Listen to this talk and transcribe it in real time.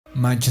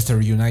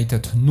Manchester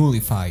United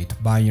nullified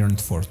Bayern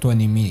for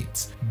 20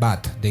 minutes,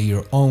 but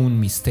their own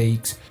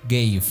mistakes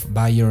gave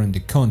Bayern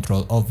the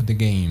control of the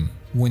game.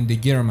 When the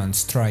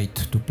Germans tried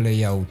to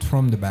play out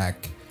from the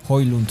back,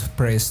 Højlund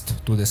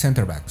pressed to the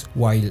centre-backs,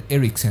 while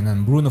Eriksen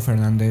and Bruno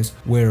Fernandes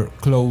were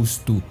close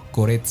to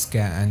Goretzka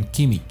and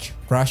Kimmich.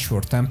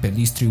 Rashford and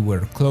Pellistri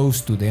were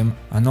close to them,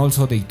 and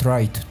also they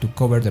tried to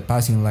cover the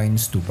passing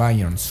lines to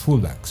Bayern's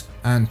fullbacks,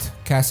 and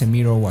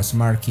Casemiro was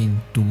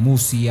marking to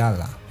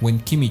Musiala. When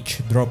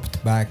Kimmich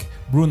dropped back,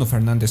 Bruno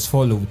Fernandes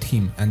followed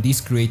him, and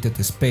this created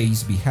a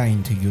space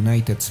behind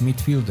United's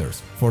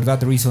midfielders. For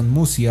that reason,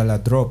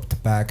 Musiala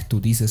dropped back to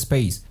this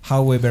space,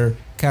 however,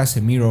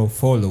 Casemiro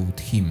followed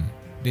him.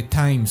 The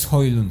times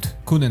Højlund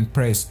couldn't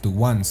press to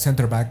one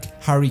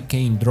centre-back, Harry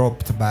Kane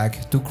dropped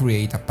back to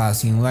create a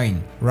passing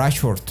line.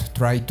 Rashford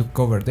tried to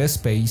cover the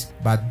space,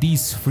 but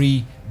this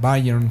freed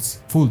Bayern's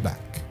fullback.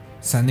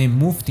 Sané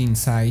moved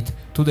inside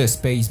to the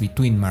space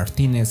between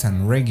Martinez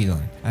and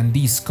Reguilon, and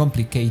this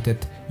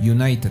complicated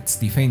United's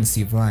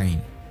defensive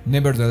line.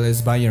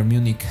 Nevertheless, Bayern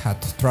Munich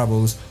had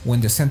troubles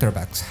when the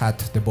centre-backs had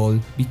the ball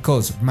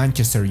because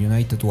Manchester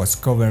United was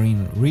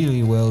covering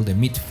really well the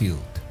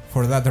midfield.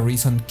 For that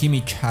reason,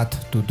 Kimmich had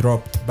to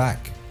drop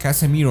back.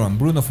 Casemiro and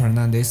Bruno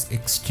Fernandes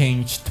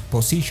exchanged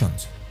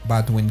positions,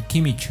 but when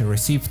Kimmich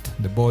received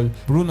the ball,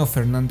 Bruno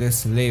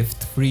Fernandes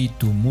left free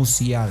to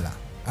Musiala.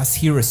 As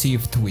he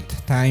received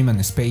with time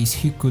and space,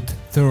 he could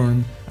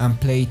turn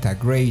and played a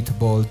great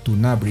ball to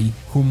Gnabry,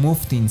 who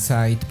moved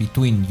inside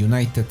between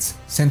United's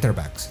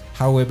centre-backs.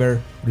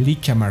 However,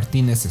 Licha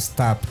Martinez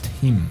stopped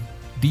him.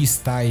 This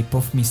type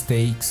of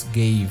mistakes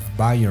gave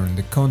Bayern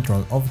the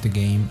control of the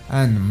game,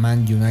 and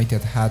Man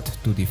United had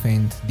to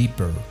defend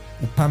deeper.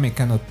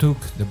 Upamecano took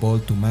the ball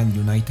to Man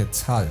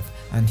United's half,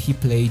 and he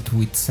played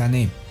with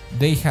Sané.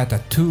 They had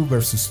a 2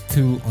 versus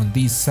 2 on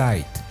this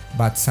side,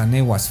 but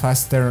Sané was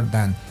faster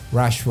than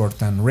Rashford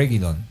and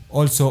Reguilon.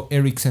 Also,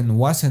 Eriksen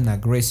wasn't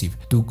aggressive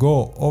to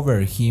go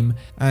over him,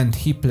 and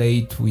he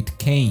played with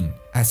Kane.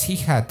 As he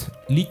had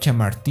Licha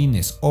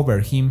Martinez over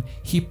him,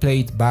 he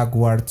played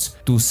backwards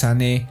to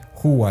Sané,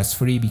 who was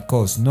free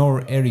because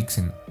nor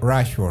Eriksen,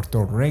 Rashford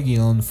or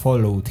Reguilon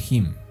followed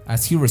him.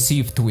 As he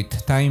received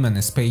with time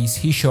and space,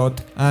 he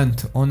shot, and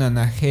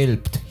Onana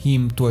helped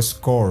him to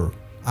score.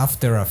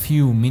 After a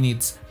few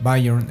minutes,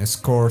 Bayern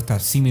scored a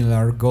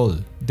similar goal.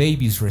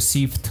 Davies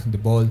received the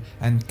ball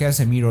and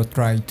Casemiro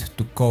tried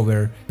to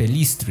cover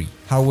Pellistri.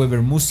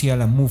 However,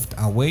 Musiala moved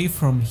away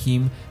from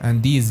him,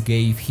 and this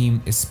gave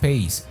him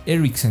space.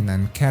 Eriksen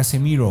and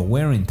Casemiro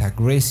weren't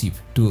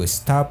aggressive to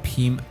stop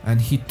him, and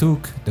he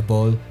took the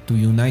ball to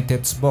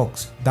United's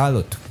box.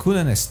 Dalot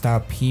couldn't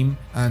stop him,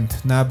 and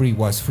Gnabry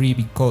was free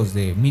because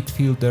the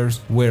midfielders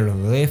were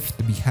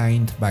left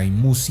behind by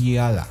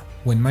Musiala.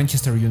 When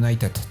Manchester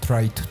United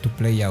tried to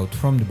play out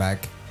from the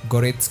back,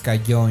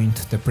 Goretzka joined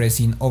the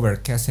pressing over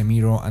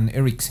Casemiro and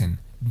Eriksen,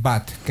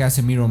 but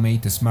Casemiro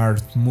made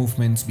smart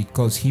movements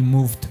because he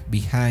moved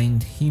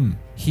behind him.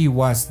 He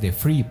was the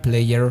free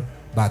player,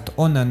 but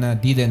Onana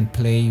didn't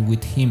play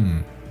with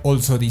him.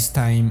 Also this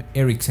time,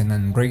 Eriksen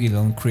and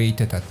Reguilon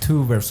created a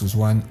 2 versus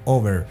 1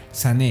 over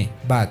Sané,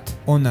 but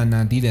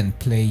Onana didn't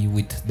play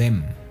with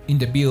them. In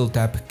the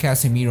build-up,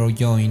 Casemiro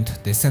joined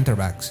the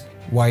centre-backs,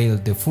 while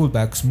the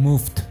fullbacks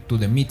moved to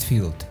the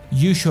midfield.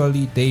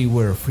 Usually they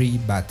were free,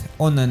 but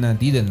Onana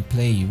didn't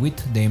play with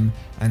them,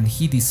 and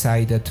he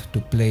decided to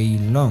play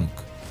long.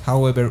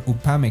 However,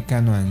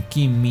 Upamecano and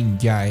Kim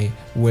Min-jae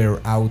were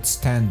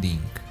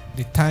outstanding.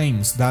 The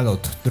times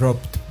Dalot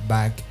dropped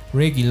back,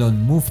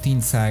 Reguilon moved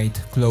inside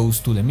close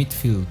to the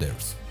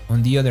midfielders.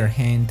 On the other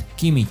hand,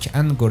 Kimmich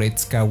and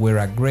Goretzka were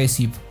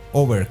aggressive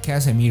over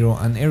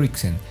Casemiro and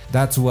Eriksen.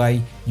 That's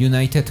why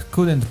United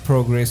couldn't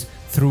progress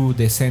through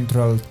the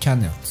central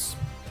channels.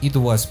 It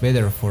was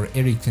better for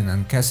Eriksen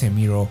and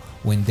Casemiro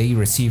when they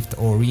received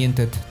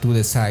oriented to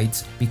the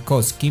sides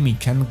because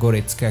Kimmich and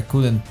Goretzka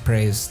couldn't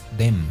press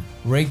them.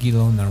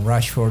 Reguilon and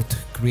Rashford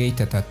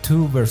created a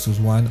 2 versus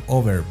 1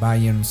 over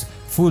Bayern's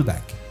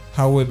fullback.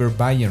 However,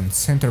 Bayern's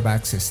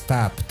centre-backs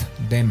stopped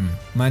them.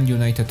 Man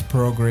United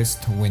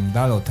progressed when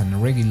Dalot and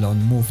Reguilon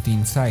moved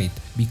inside,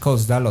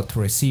 because Dalot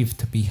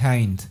received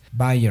behind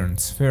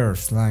Bayern's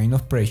first line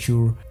of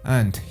pressure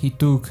and he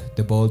took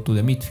the ball to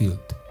the midfield.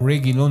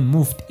 Reguilon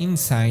moved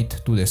inside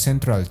to the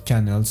central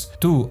channels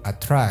to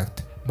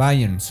attract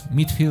Bayern's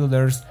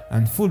midfielders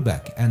and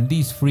fullback, and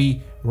this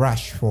freed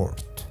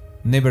Rashford.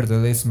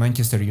 Nevertheless,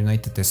 Manchester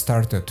United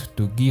started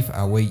to give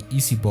away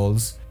easy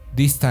balls.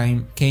 This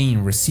time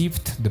Kane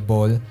received the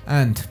ball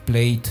and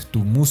played to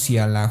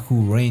Musiala,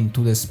 who ran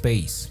to the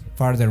space.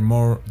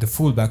 Furthermore, the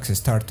fullbacks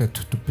started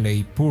to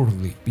play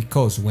poorly,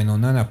 because when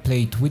Onana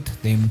played with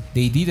them,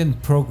 they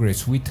didn't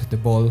progress with the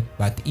ball,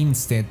 but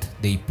instead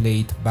they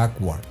played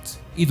backwards.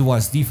 It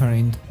was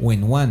different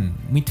when one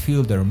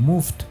midfielder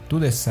moved to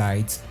the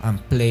sides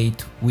and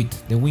played with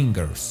the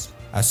wingers.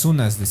 As soon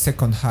as the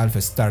second half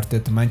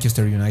started,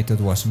 Manchester United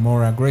was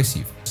more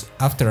aggressive.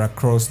 After a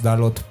cross,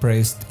 Dalot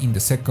pressed in the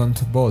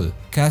second ball.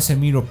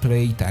 Casemiro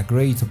played a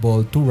great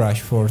ball to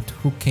Rashford,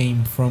 who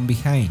came from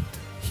behind.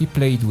 he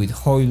played with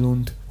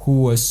Højlund,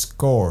 who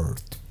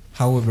scored.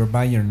 However,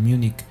 Bayern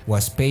Munich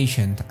was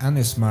patient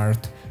and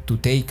smart to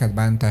take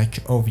advantage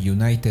of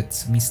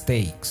United's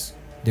mistakes.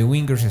 The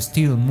wingers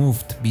still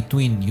moved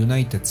between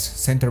United's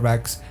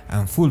centre-backs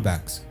and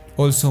full-backs.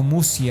 Also,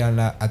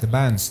 Musiala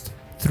advanced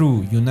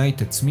through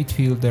United's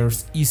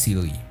midfielders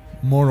easily.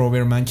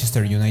 Moreover,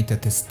 Manchester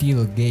United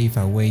still gave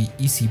away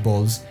easy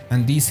balls,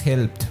 and this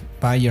helped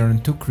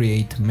Bayern to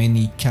create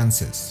many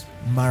chances.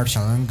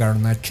 Martial and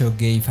Garnacho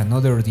gave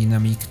another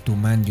dynamic to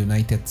Man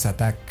United's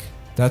attack.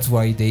 That's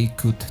why they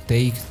could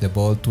take the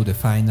ball to the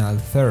final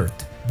third.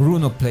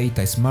 Bruno played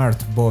a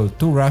smart ball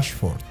to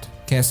Rashford.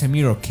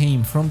 Casemiro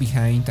came from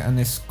behind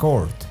and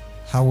scored.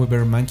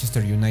 However,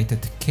 Manchester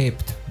United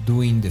kept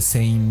doing the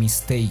same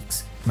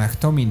mistakes.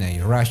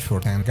 McTominay,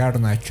 Rashford and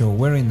Garnacho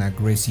weren't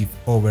aggressive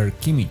over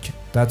Kimmich.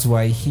 That's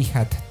why he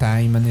had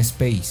time and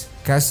space.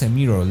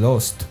 Casemiro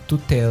lost to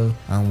Tell,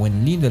 and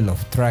when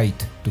Lindelof tried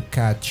to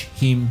catch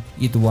him,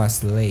 it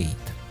was late.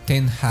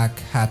 Ten Hag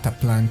had a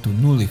plan to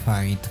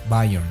nullify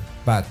Bayern,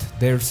 but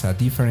there's a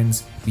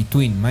difference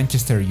between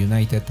Manchester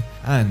United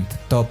and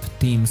top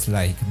teams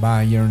like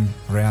Bayern,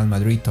 Real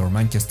Madrid or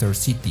Manchester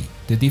City.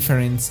 The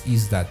difference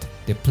is that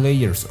the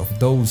players of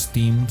those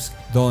teams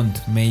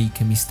don't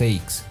make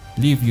mistakes.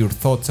 Leave your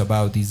thoughts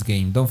about this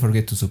game, don't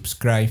forget to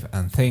subscribe,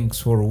 and thanks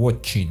for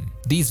watching.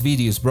 This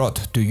video is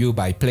brought to you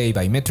by Play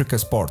by Metrica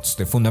Sports,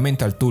 the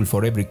fundamental tool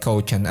for every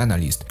coach and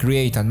analyst.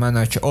 Create and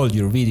manage all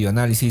your video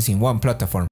analysis in one platform.